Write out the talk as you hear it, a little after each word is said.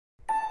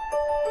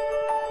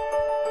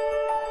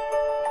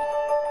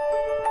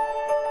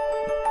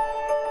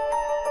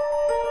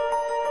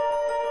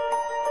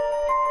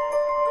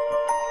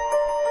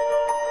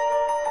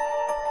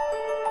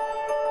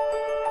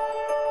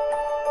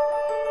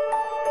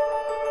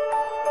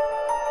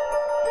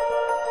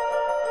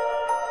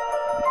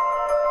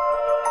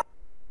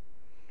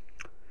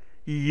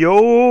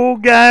Yo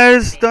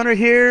guys, Stunner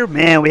here.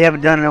 Man, we haven't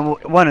done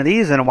one of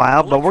these in a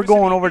while, but we're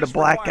going over to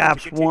Black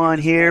Ops 1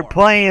 here,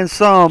 playing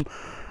some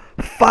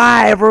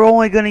 5. We're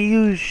only going to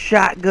use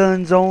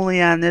shotguns only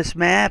on this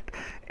map,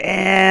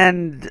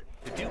 and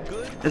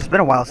it's been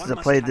a while since I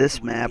played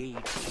this map.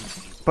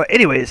 But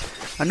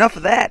anyways, enough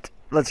of that.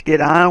 Let's get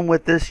on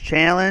with this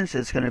challenge.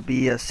 It's going to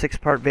be a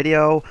 6-part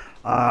video.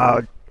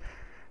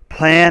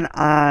 Plan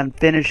on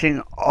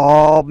finishing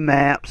all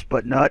maps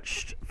but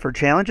nuts for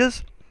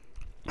challenges.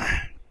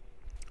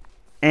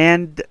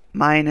 And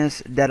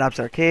minus Dead Ops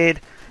Arcade.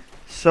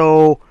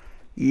 So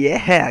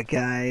yeah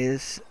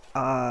guys,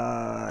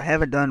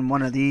 haven't done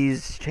one of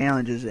these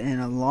challenges in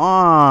a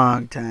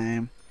long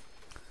time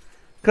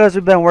because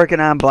we've been working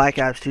on Black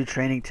Ops 2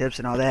 training tips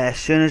and all that. As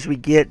soon as we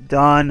get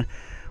done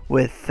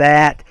with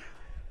that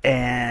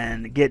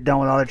and get done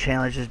with all the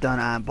challenges done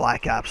on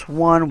Black Ops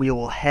 1, we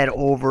will head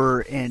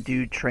over and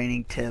do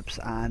training tips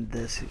on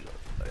this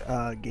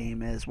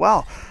game as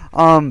well.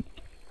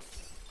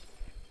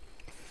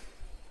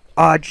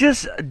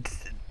 Just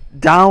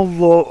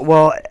download.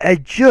 Well, I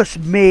just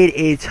made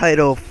a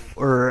title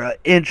or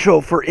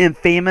intro for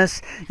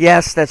Infamous.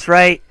 Yes, that's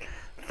right,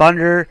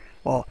 Thunder.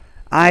 Well,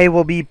 I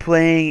will be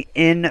playing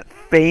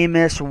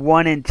Infamous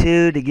 1 and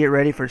 2 to get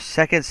ready for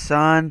Second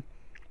Son.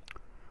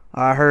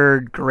 I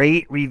heard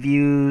great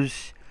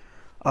reviews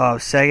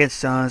of Second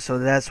Son, so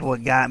that's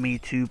what got me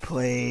to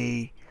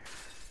play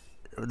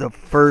the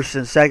first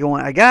and second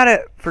one. I got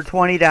it for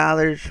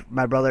 $20.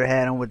 My brother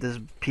had them with this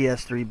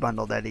PS3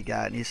 bundle that he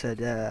got, and he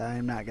said,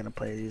 "I'm not gonna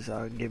play these.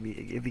 I'll give you,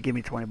 if you give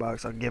me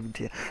 $20, I'll give them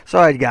to you." So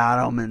I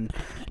got them,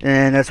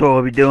 and that's what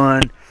we'll be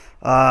doing.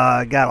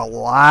 Got a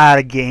lot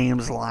of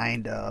games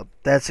lined up.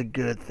 That's a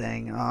good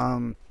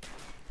thing.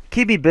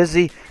 Keep me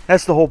busy.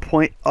 That's the whole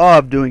point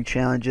of doing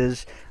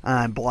challenges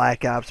on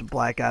Black Ops and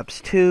Black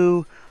Ops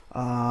 2.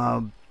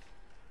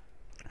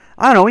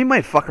 I don't know, we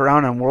might fuck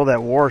around on World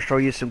at War, show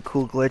you some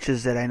cool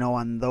glitches that I know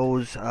on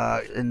those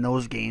in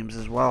those games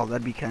as well.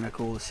 That'd be kind of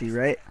cool to see,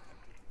 right?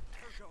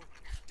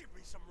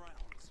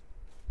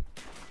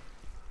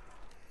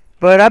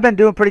 But I've been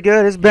doing pretty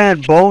good. It's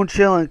been bone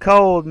chilling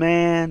cold,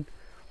 man.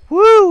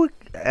 Woo!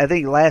 I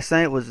think last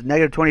night was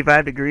negative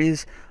 25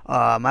 degrees.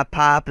 My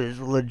pop is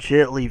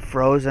legitly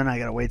frozen. I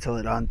gotta wait till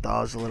it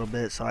unthaws a little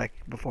bit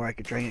before I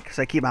can drink it, because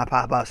I keep my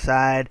pop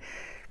outside.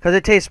 Because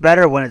it tastes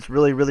better when it's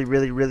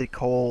really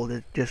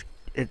cold. It's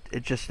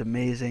just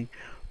amazing.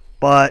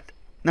 But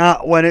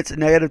not when it's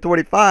negative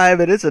 25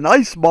 and it's an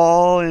ice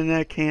ball and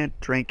I can't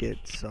drink it.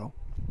 So,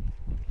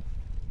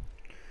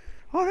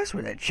 oh, that's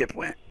where that chip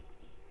went.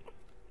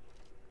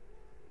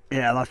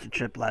 Yeah, I lost a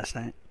chip last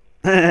night.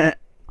 It's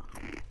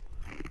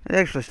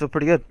actually still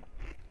pretty good.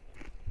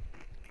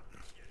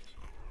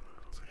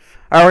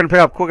 Alright, we're gonna pick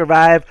up Quick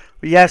Revive.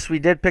 Yes, we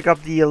did pick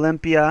up the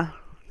Olympia.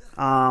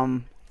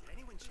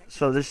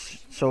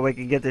 So we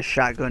can get this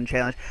shotgun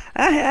challenge.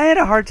 I had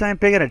a hard time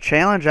picking a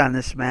challenge on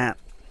this map,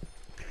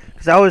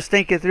 because I was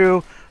thinking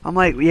through. I'm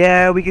like,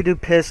 yeah, we could do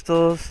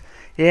pistols.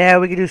 Yeah,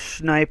 we could do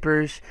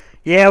snipers.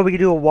 Yeah, we could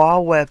do a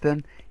wall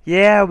weapon.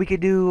 Yeah, we could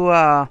do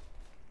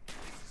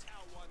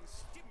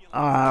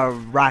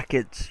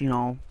rockets. You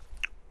know.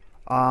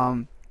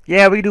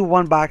 Yeah, we could do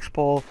 1 box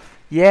pull.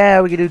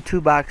 Yeah, we could do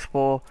 2 box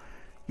pull.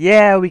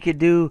 Yeah, we could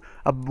do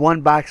a 1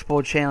 box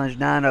pull challenge,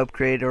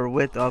 non-upgrade or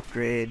with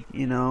upgrade.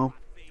 You know.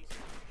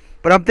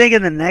 But I'm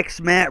thinking the next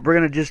map we're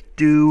gonna just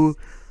do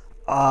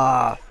what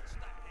are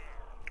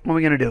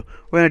we gonna do?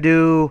 We're gonna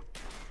do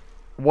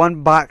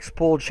 1 box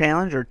pull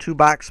challenge or 2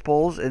 box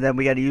pulls, and then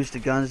we gotta use the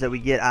guns that we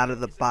get out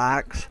of the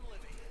box.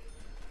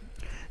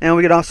 And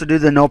we could also do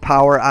the no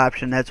power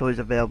option. That's always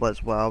available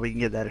as well. We can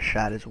give that a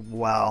shot as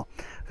well,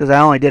 because I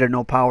only did a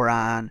no power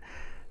on,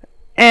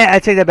 and I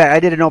take that back, I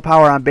did a no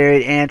power on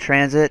Buried and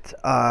Transit.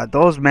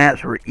 Those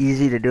maps were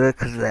easy to do it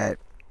because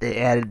they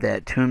added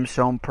that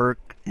Tombstone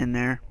perk in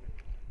there.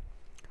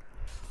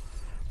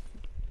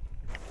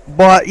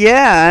 But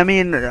yeah, I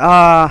mean,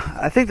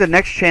 I think the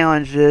next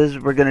challenge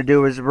we're gonna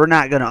do is we're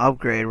not gonna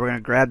upgrade. We're gonna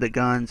grab the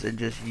guns and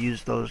just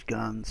use those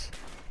guns.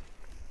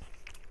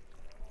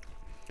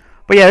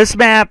 But yeah, this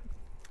map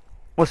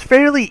was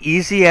fairly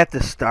easy at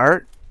the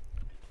start.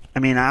 I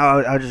mean, I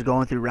was just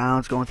going through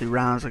rounds,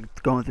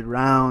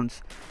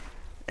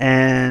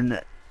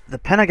 and the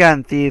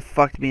Pentagon Thief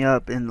fucked me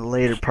up in the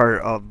later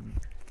part of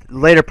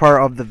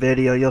the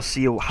video. You'll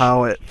see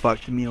how it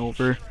fucked me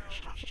over,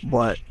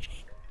 but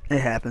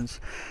it happens.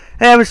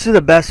 It happens to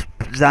the best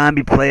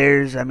zombie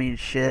players. I mean,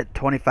 shit,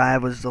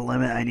 25 was the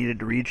limit I needed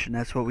to reach, and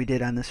that's what we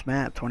did on this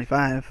map,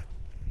 25.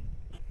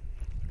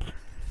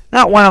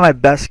 Not one of my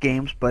best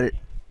games, but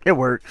it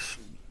works.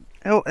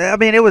 I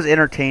mean, it was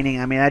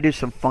entertaining. I mean, I do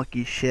some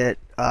funky shit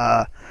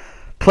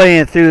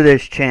playing through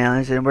this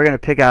challenge, and we're going to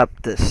pick up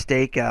the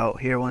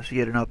stakeout here once we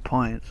get enough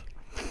points.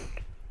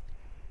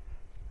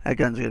 That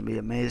gun's going to be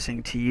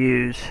amazing to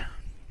use,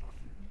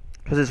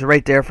 because it's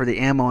right there for the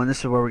ammo, and this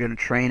is where we're going to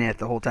train at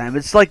the whole time.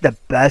 It's like the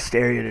best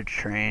area to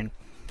train,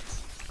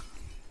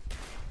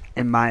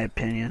 in my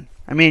opinion.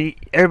 I mean,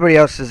 everybody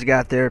else has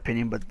got their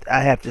opinion, but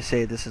I have to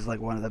say this is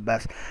like one of the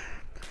best.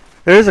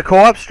 There is a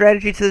co-op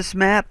strategy to this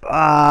map.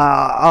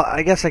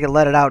 I guess I could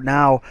let it out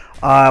now.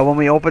 When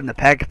we open the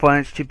pack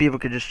punch, 2 people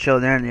could just chill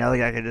there, and the other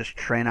guy could just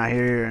train out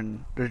here.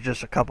 And there's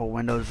just a couple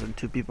windows, and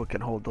 2 people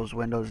can hold those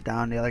windows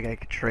down. The other guy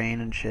could train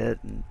and shit,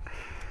 and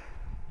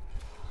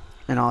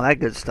all that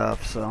good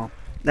stuff. So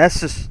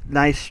that's just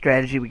nice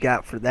strategy we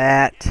got for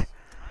that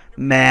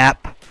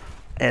map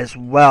as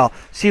well.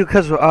 See,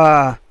 because what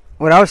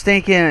I was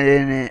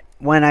thinking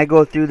when I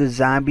go through the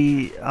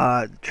zombie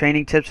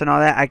training tips and all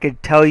that, I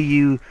could tell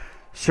you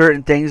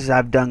certain things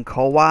I've done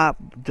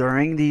co-op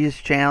during these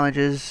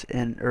challenges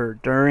or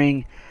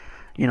during,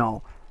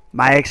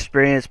 my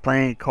experience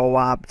playing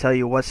co-op. Tell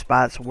you what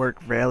spots work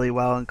really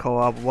well in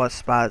co-op, what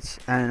spots,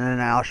 and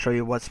then I'll show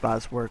you what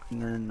spots work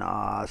in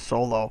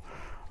solo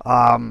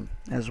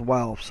as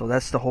well. So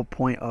that's the whole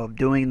point of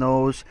doing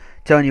those,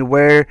 telling you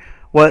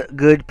what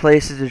good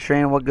places to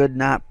train, what good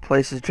not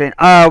places to train.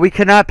 We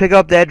cannot pick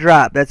up that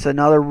drop. That's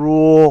another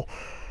rule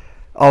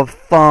of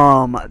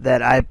thumb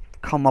that I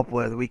come up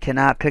with. We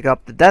cannot pick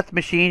up the death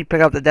machine. Pick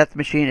up the death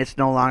machine, it's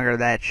no longer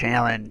that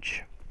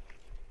challenge.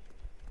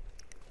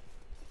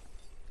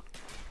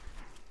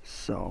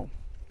 So,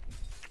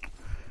 I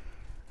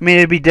mean,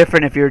 it'd be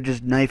different if you're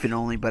just knifing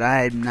only, but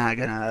I'm not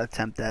gonna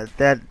attempt that.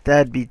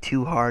 That'd be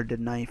too hard to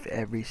knife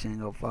every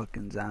single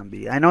fucking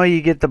zombie. I know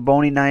you get the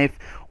bony knife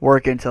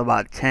working until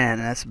about 10,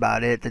 and that's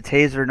about it. The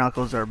taser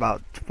knuckles are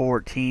about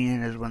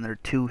 14 is when they're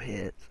 2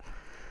 hits.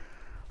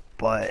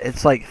 But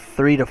it's like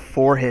 3 to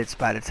 4 hits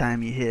by the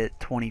time you hit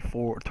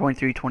 24,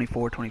 23,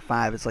 24,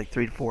 25. It's like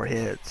 3 to 4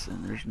 hits,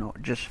 and there's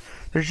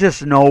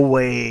just no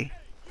way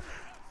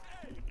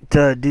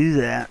to do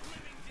that.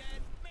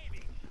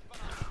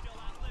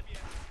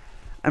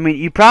 I mean,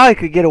 you probably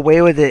could get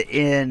away with it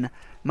in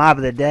Mob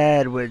of the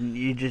Dead when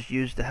you just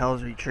use the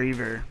Hell's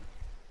Retriever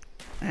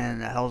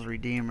and the Hell's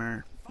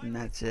Redeemer, and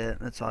that's it.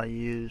 That's all you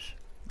use.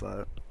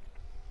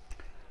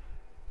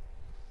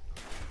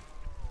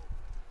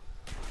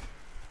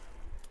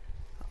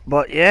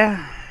 But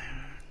yeah,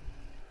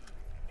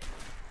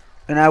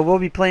 and I will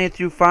be playing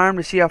through farm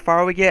to see how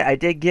far we get.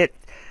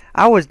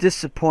 I was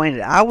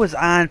disappointed. I was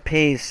on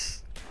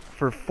pace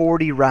for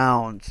 40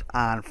 rounds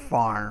on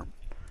farm.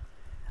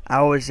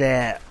 I was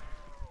at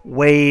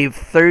wave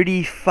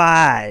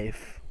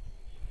 35,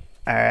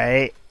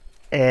 alright,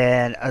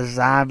 and a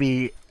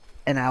zombie,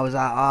 and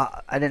I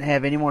didn't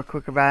have any more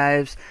quick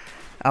revives.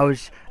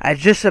 I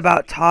just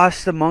about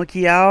tossed the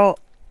monkey out.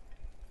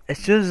 As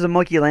soon as the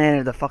monkey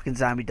landed, the fucking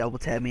zombie double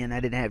tapped me, and I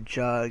didn't have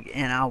Jug,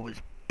 and I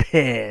was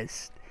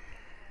pissed.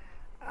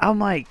 I'm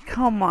like,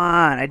 come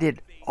on, I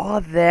did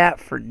all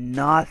that for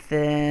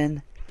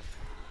nothing.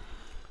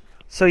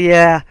 So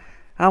yeah,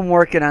 I'm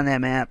working on that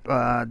map.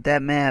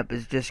 That map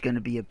is just going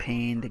to be a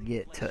pain to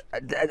get to.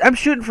 I'm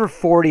shooting for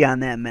 40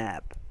 on that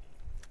map,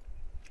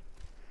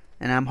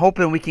 and I'm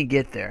hoping we can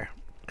get there,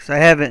 because I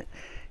haven't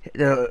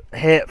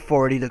hit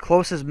 40. The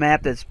closest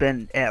map that's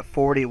been at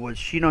 40 was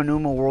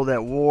Shinonuma World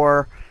at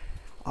War,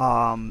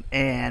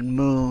 and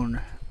Moon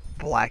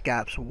Black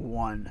Ops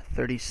 1,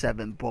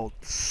 37 both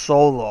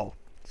solo.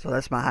 So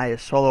that's my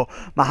highest solo.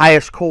 My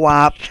highest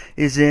co-op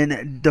is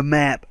in the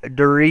map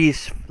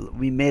Doris.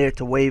 We made it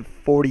to wave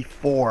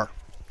 44.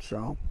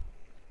 So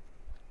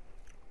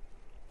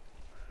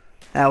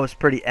that was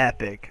pretty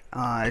epic.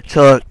 It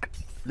took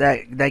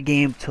that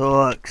game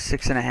took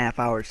 6.5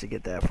 hours to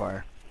get that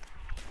far.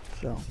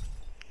 So,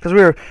 because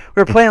we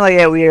were playing like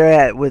that, we were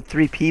at with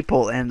 3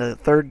 people, and the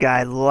third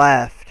guy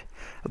left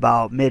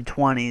about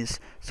mid-20s.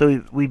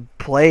 So we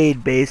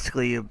played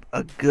basically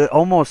a good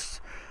almost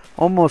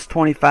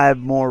 25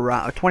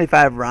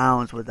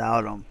 rounds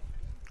without him.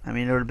 I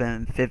mean, it would have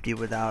been 50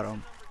 without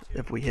him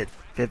if we hit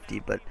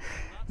 50. But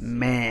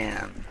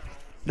man,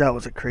 that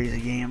was a crazy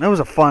game. It was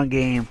a fun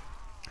game.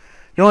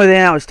 The only thing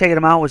that was taking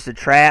him out was the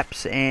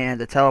traps and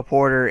the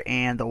teleporter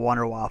and the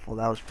Wonder Waffle.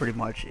 That was pretty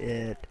much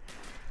it.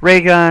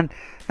 Ray gun,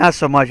 not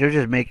so much. It was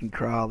just making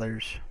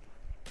crawlers.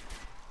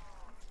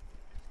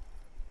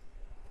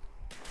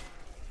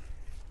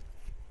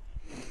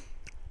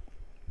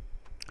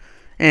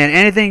 And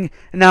anything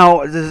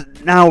now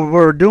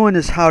we're doing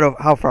this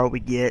how far we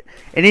get.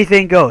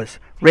 Anything goes.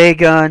 Ray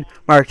gun,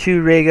 Mark II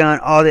ray gun,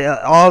 all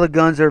the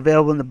guns are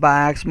available in the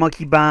box.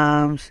 Monkey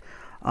bombs,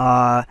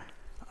 any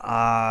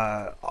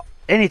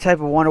type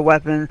of wonder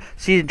weapon.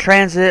 See, in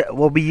transit,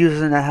 we'll be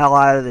using the hell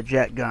out of the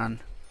jet gun.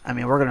 I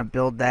mean, we're gonna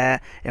build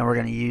that and we're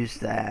gonna use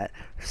that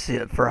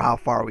for how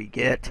far we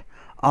get.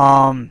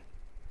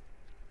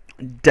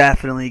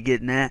 Definitely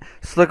getting that.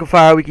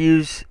 Slickifire, we can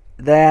use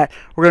that.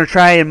 We're going to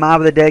try in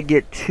Mob of the Dead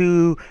get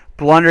 2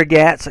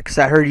 Blundergats, because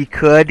I heard you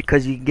could,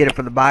 because you can get it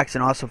from the box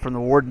and also from the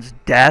warden's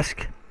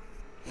desk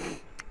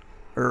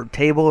or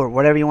table or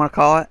whatever you want to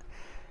call it.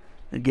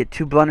 And get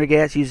 2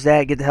 Blundergats, use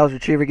that, get the Hell's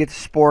Retriever, get the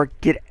Sport,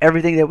 get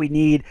everything that we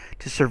need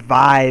to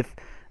survive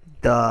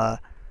the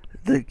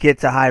get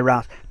to high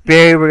rounds.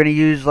 Barry, we're going to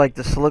use like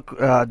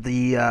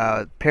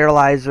the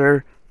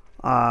Paralyzer,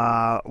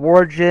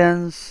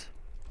 Origins,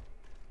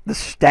 the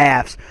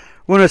staffs.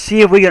 We're going to see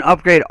if we can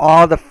upgrade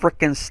all the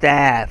frickin'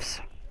 staffs.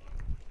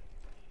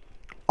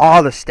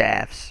 All the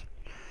staffs.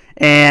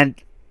 And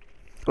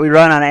we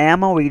run out of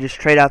ammo. We can just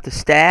trade out the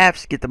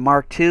staffs, get the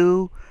Mark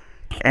II,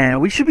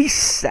 and we should be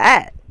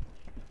set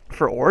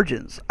for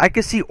Origins. I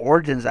could see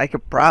Origins. I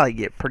could probably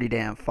get pretty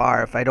damn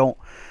far if I don't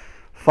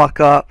fuck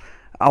up.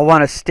 I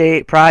want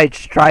to probably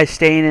try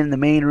staying in the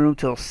main room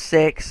till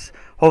 6.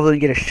 Hopefully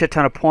get a shit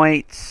ton of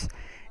points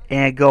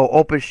and go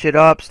open shit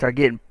up, start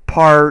getting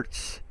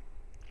parts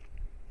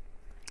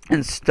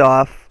and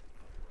stuff.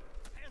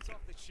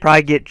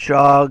 Probably get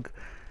Jug.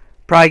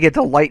 Probably get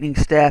the lightning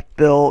staff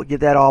built. Get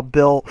that all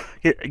built.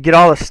 Get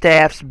all the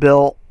staffs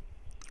built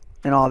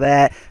and all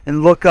that.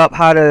 And look up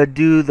how to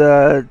do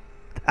the...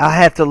 I'll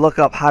have to look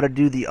up how to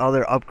do the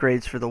other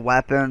upgrades for the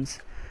weapons.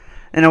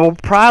 And I will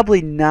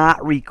probably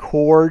not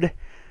record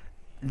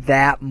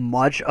that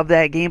much of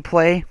that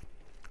gameplay.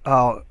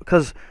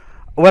 Because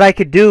what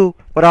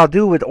I'll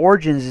do with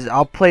Origins is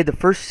I'll play the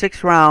first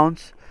 6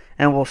 rounds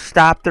and we'll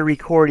stop the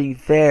recording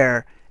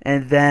there.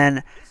 And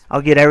then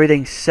I'll get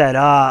everything set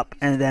up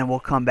and then we'll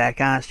come back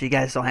on so you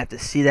guys don't have to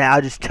see that.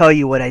 I'll just tell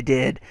you what I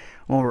did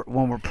when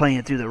we're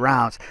playing through the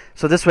rounds.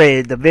 So this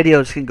way the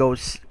videos can go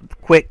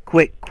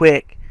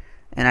quick.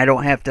 And I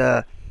don't have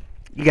to,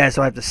 you guys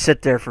don't have to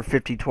sit there for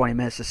 15-20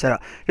 minutes to set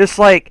up. Just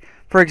like,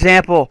 for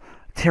example,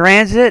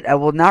 Transit, I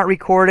will not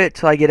record it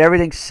till I get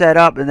everything set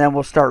up and then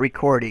we'll start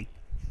recording.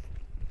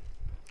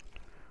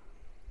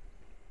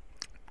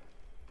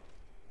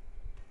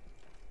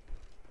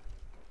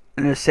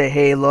 And just say,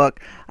 hey,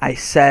 look, I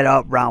set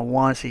up round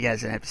 1 so you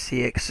guys don't have to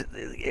see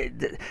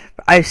it.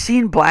 I've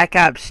seen Black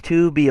Ops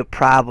 2 be a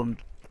problem.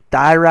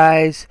 Die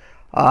Rise,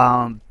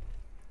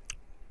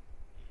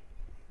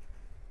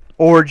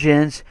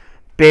 Origins,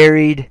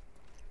 Buried,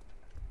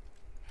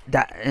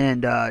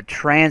 and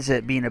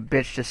Transit being a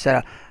bitch to set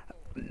up.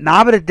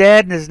 Mob of the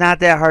Dead is not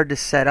that hard to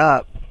set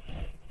up,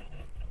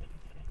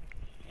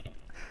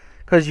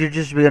 because you're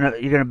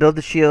gonna build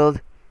the shield,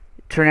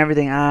 turn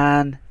everything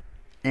on,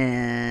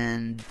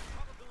 and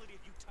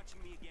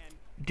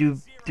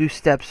do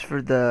steps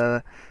for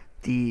the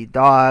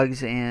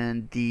dogs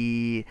and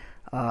the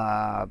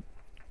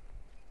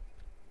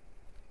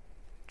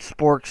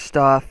spork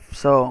stuff.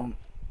 So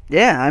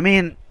yeah, I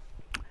mean,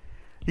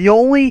 the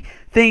only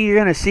thing you're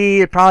going to see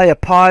is probably a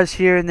pause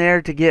here and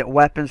there to get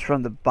weapons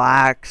from the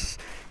box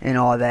and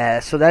all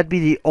that. So that'd be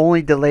the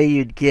only delay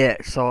you'd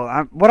get. So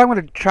what I'm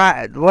going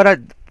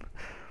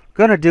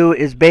to do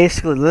is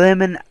basically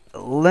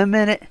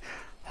limit it.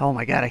 Oh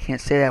my god, I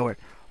can't say that word.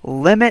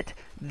 Limit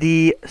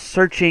the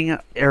searching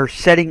or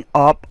setting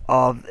up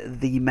of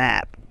the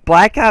map.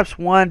 Black Ops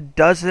 1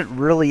 doesn't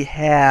really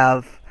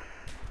have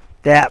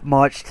that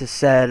much to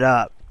set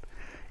up.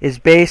 Is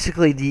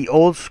basically the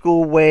old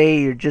school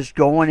way. You're just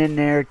going in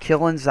there,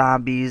 killing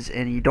zombies,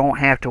 and you don't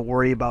have to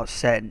worry about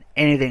setting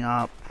anything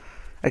up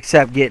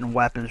except getting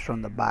weapons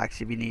from the box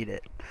if you need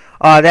it.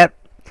 That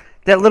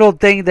little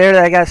thing there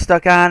that I got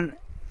stuck on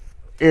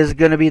is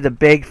going to be the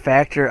big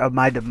factor of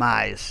my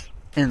demise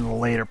in the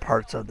later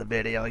parts of the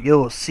video.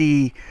 You'll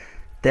see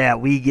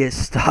that we get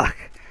stuck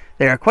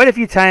there quite a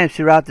few times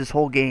throughout this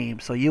whole game,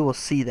 so you will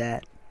see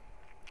that.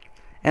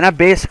 And I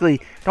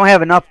basically don't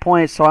have enough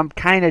points, so I'm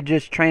kind of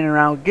just training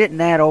around getting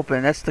that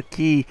open. That's the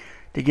key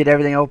to get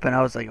everything open.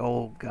 I was like,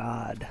 oh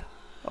god.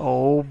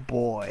 Oh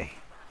boy.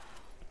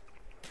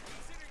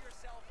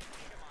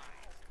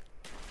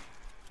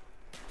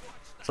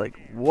 It's like,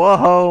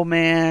 whoa,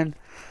 man.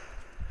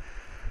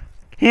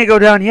 Can't go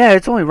down yet.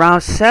 It's only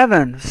round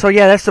 7. So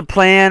yeah, that's the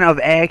plan of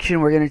action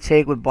we're going to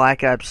take with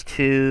Black Ops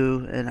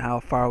 2 and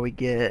how far we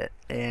get,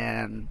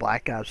 and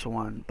Black Ops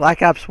 1.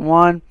 Black Ops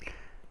 1...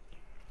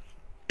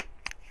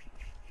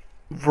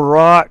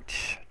 Varrock,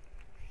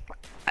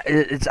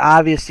 it's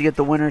obvious to get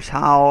the Winter's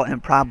Howl,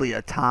 and probably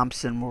a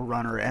Thompson will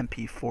run her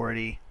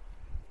MP40.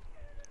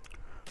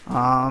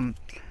 For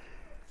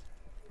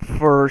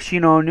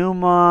Shino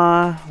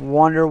Numa,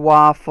 Wonder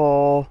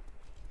Waffle,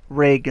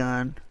 Ray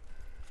Gun.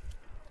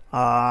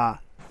 I'm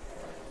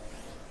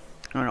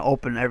going to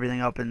open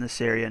everything up in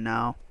this area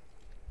now.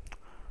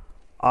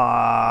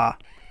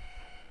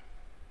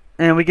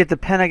 And we get the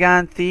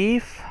Pentagon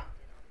Thief.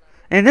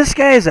 And this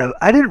guy is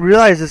I didn't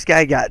realize this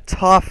guy got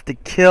tough to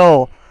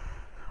kill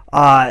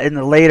in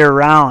the later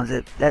rounds.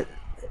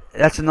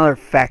 That's another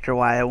factor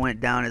why I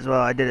went down as well.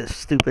 I did a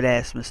stupid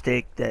ass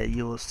mistake that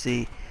you will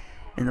see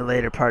in the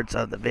later parts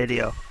of the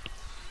video.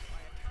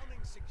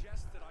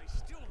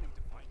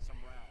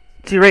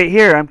 See right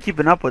here, I'm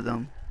keeping up with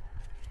him.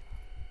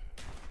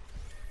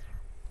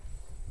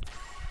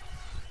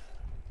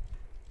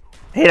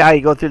 Hate how you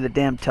go through the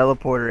damn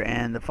teleporter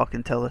and the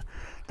fucking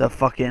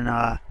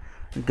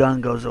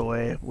gun goes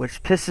away,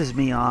 which pisses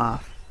me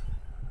off.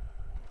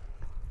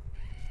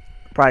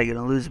 Probably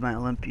gonna lose my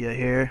Olympia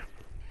here.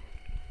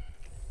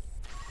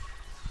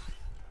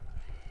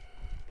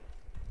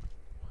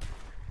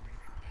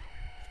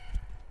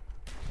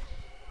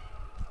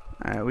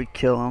 Alright, we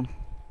kill him.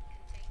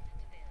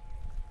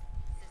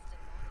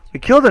 We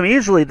killed him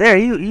easily there.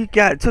 He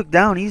got took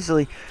down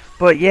easily.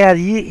 But yeah,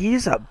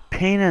 he's a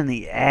pain in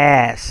the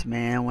ass,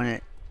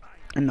 man,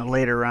 in the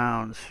later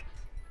rounds.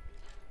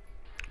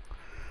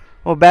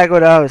 Well, back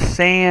what I was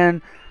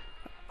saying,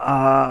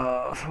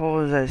 What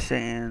was I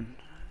saying?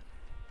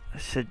 I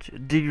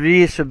said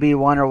degrees would be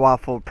Wonder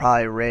Waffle,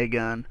 probably ray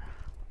gun.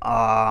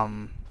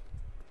 You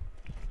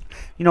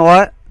know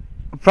what?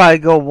 I'll probably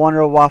go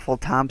Wonder Waffle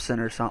Thompson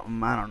or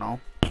something. I don't know.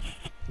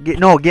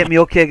 Get me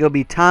okay. It'll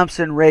be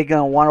Thompson, ray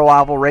gun, Wonder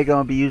Waffle. Ray gun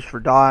would be used for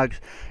dogs,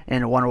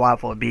 and the Wonder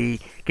Waffle would be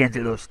getting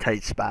to those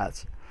tight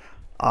spots.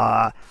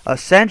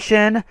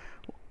 Ascension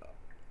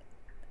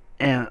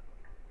and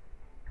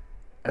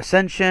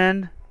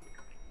Ascension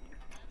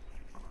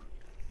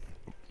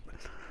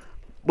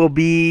will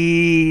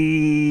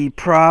be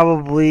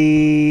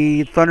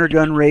probably Thunder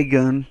Gun, Ray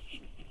Gun.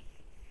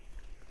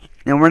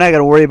 And we're not going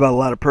to worry about a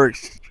lot of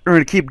perks. We're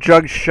going to keep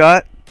Jugs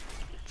shut,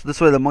 so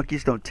this way the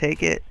monkeys don't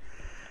take it.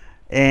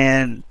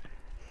 And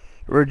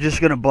we're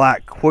just going to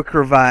block Quick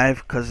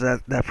Revive, because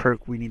that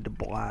perk we need to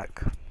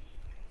block.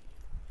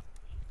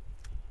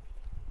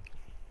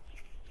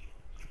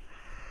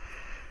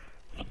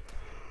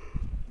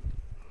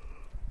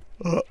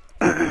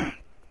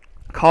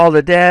 Call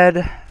the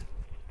Dead.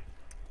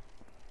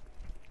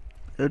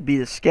 It would be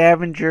the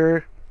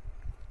Scavenger.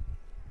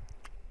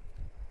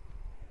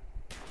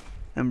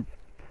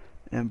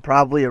 And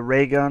probably a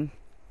ray gun.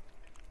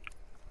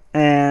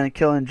 And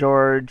Killing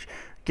George,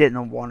 getting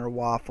a Wonder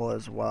Waffle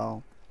as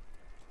well.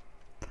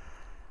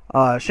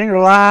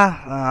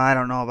 Shangri-La, I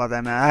don't know about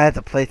that map. I have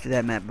to play through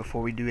that map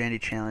before we do any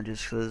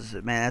challenges, because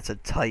man, that's a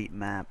tight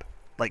map.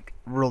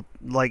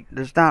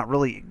 There's not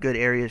really good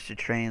areas to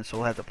train, so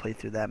we'll have to play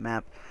through that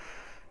map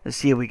to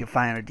see if we can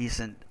find a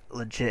decent,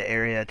 legit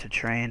area to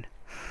train.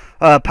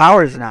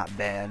 Power's not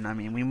bad. I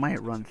mean, we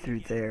might run through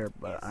there,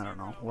 but I don't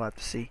know. We'll have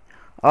to see.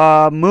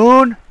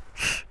 Moon,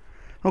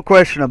 no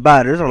question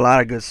about it. There's a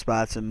lot of good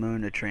spots in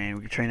Moon to train.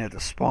 We can train at the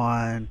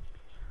spawn.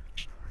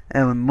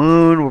 And with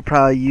Moon, we'll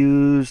probably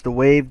use the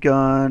Wave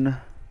Gun,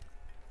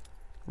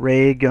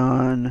 Ray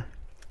Gun,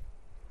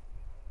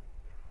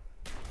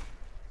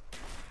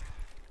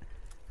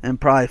 and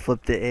probably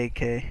flip the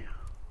AK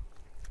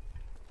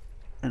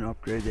and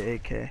upgrade the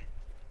AK.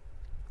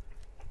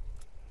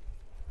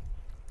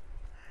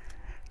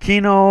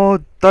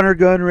 Kino, Thunder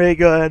Gun, Ray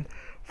Gun,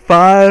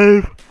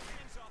 5.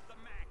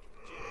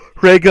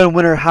 Ray Gun,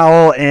 Winter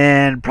Howl,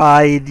 and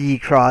probably the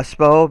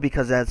crossbow,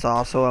 because that's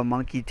also a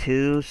monkey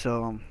too,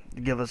 so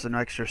give us an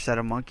extra set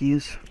of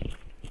monkeys.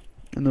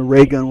 And the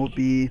ray gun will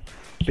be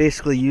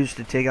basically used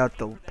to take out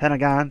the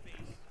Pentagon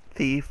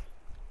thief.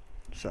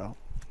 So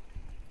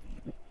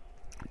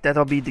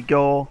that'll be the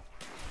goal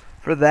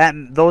for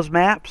those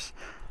maps.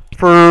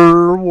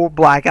 For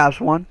Black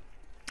Ops 1,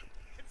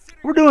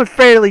 we're doing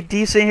fairly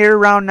decent here.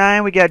 Round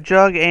 9, we got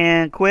Jug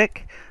and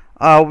Quick.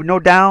 No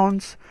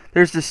downs.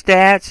 There's the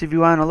stats if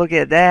you want to look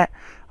at that.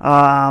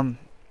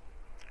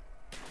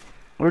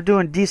 We're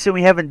doing decent.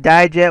 We haven't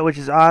died yet, which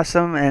is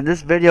awesome. And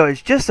this video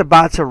is just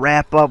about to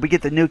wrap up. We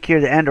get the nuke here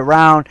to end a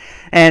round.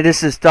 And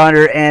this is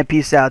Thunder, and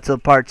peace out till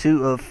part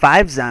 2 of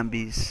 5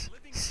 Zombies.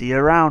 See you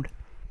around.